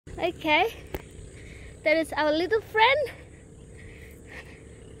Okay, that is our little friend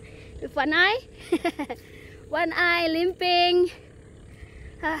with one eye. One eye limping.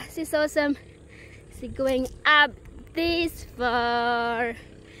 Ah, she's awesome. She's going up this far.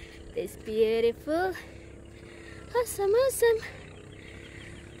 This beautiful. Awesome, awesome.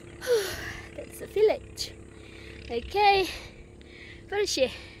 That's a village. Okay, where is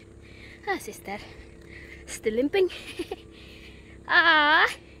she? Ah, she's there. Still limping. Ah,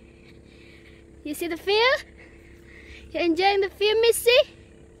 you see the view? You're enjoying the view, Missy?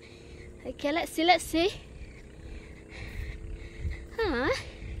 Okay, let's see, let's see. Huh?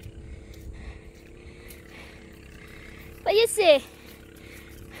 What you see?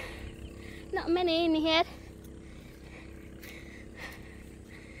 Not many in here.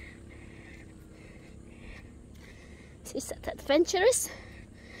 She's adventurous.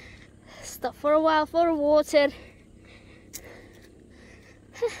 Stop for a while for water.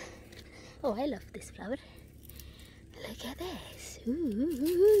 Oh, I love this flower. Look at this.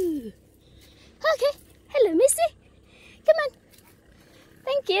 Ooh. Okay, hello Missy. Come on.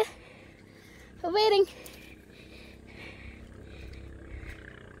 Thank you for waiting.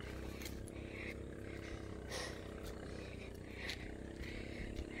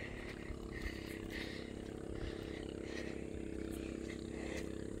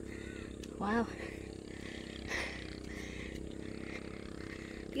 Wow.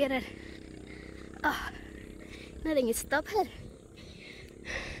 Get her. Oh, nothing is stop her.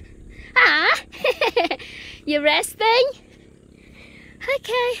 Ah, you resting?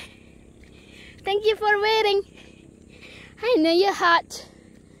 Okay. Thank you for waiting. I know you're hot.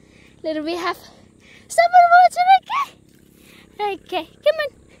 Let me have some more water, okay? Okay, come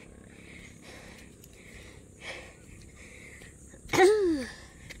on.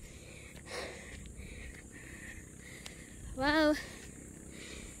 Wow,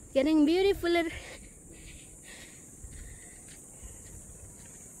 getting beautifuler.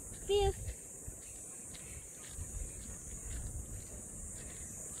 View.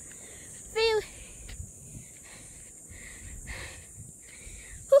 View.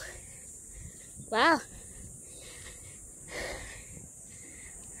 Whew. Wow.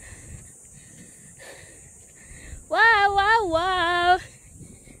 Wow, wow, wow.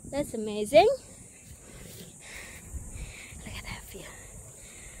 That's amazing. Look at that view.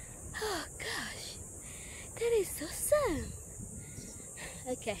 Oh gosh, that is awesome.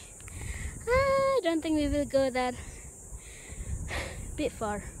 Okay, I don't think we will go that bit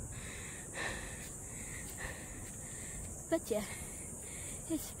far. But yeah,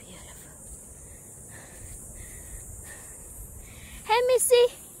 it's beautiful. Hey Missy!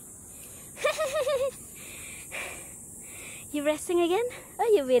 You resting again?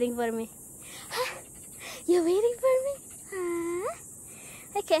 Oh, you're waiting for me. Huh? You're waiting for me? Huh?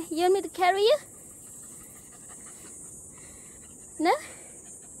 Okay, you want me to carry you? No?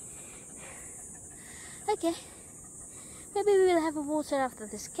 Okay. Maybe we will have a water after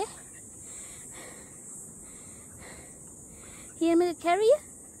this, okay? You want me to carry you?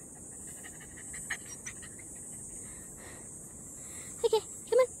 Okay,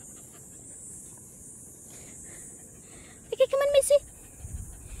 come on. Okay, come on, Missy.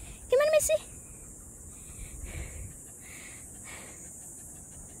 Come on, Missy.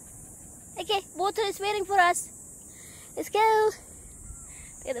 Okay, water is waiting for us. Let's go.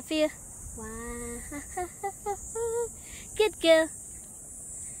 Look at the view. Wow. Good girl.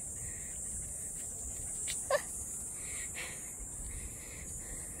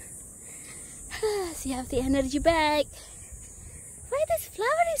 So you have the energy back. Why this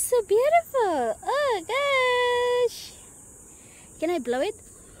flower is so beautiful. Oh gosh. Can I blow it?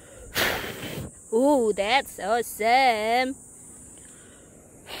 Ooh, that's awesome.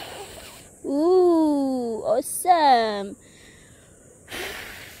 Ooh, awesome.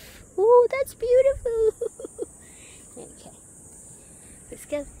 Ooh, that's beautiful. Okay, let's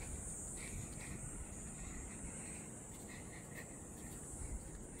go.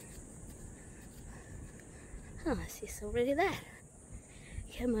 Oh, she's already there.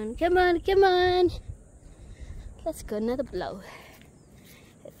 Come on, come on, come on. Let's go another blow.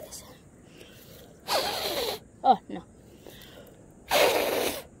 Hit this. Oh, no.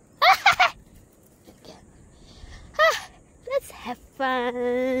 Okay. Ah, let's have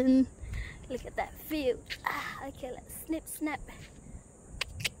fun. Look at that view. Ah, okay, let's snip, snap.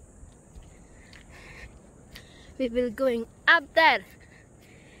 We will going up there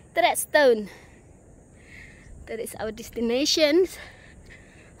to that stone. That is our destination.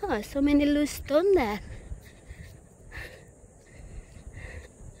 Oh, so many loose stones there.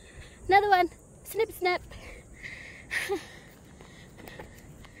 Another one. Snip, snap.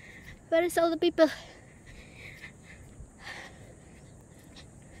 Where is all the people?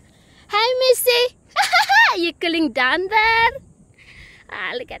 Hi, Missy. You cooling down there?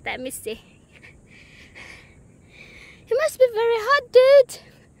 Ah, look at that, Missy. It must be very hot, dude.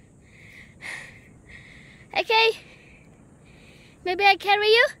 Okay. Maybe I carry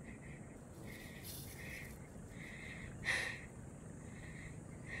you?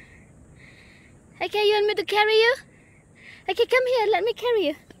 Okay, you want me to carry you? Okay, come here, let me carry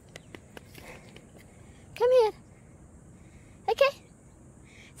you. Come here. Okay.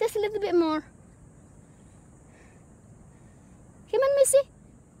 Just a little bit more. Come on, Missy.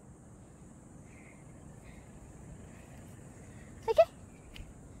 Okay.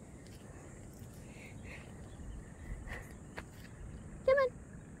 Come on.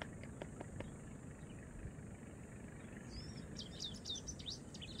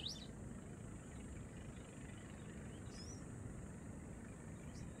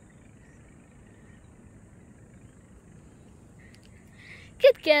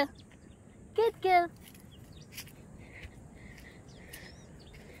 Good girl. Good girl.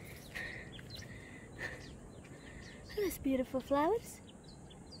 Those beautiful flowers.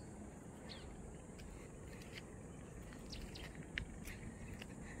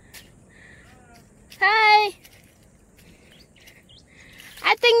 Hi.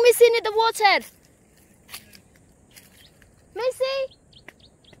 I think Missy need the water. Missy,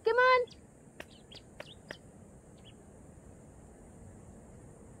 come on.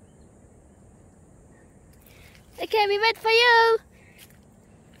 Okay, we wait for you.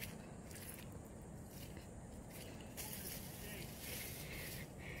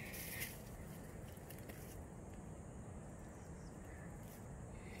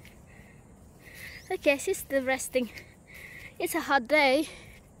 Okay, she's still resting. It's a hot day.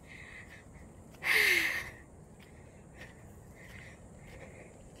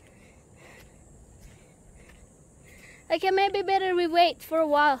 Okay, maybe better we wait for a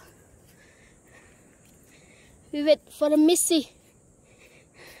while. We wait for the Missy.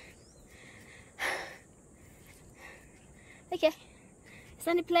 Okay, is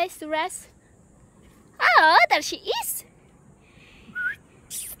there any place to rest? Oh, there she is.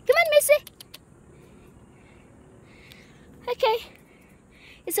 Come on, Missy. Okay,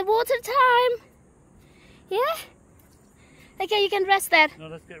 it's a water time. Yeah? Okay, you can rest there. No,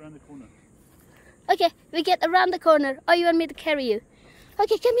 let's get around the corner. Okay, we get around the corner. Oh, you want me to carry you?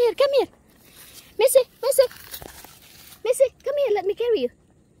 Okay, come here, come here. Missy, Missy. Missy, come here, let me carry you.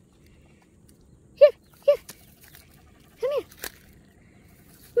 Here, here. Come here.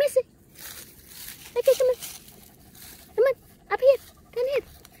 Missy. Okay, come on. Come on, up here. Come here.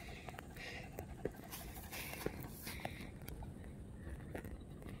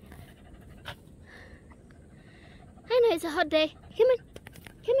 I know it's a hot day. Come on.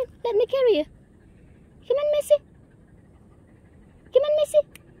 Come on, let me carry you. Come on, Missy. Come on, Missy.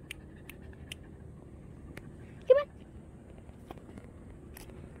 Come on.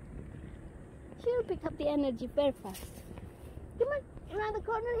 She'll pick up the energy very fast. Come on, around the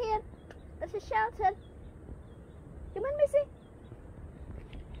corner here. There's a shelter. Come on, Missy.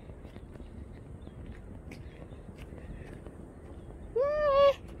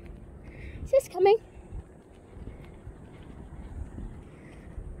 Yay! She's coming.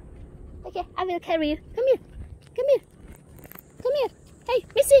 Okay, I will carry you. Come here. Come here. Come here. Hey,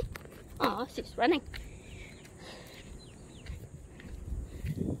 Missy. Oh, she's running.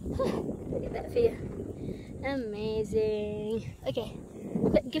 Look at that for you. Amazing. Okay,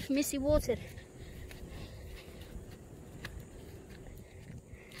 give Missy water.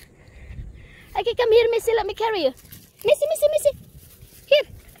 Okay, come here, Missy. Let me carry you. Missy, Missy, Missy. Here.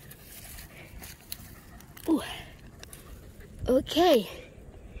 Ooh. Okay.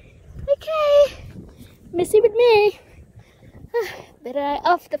 Okay. Missy with me. Better I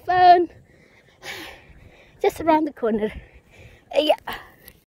off the phone. Just around the corner. Yeah.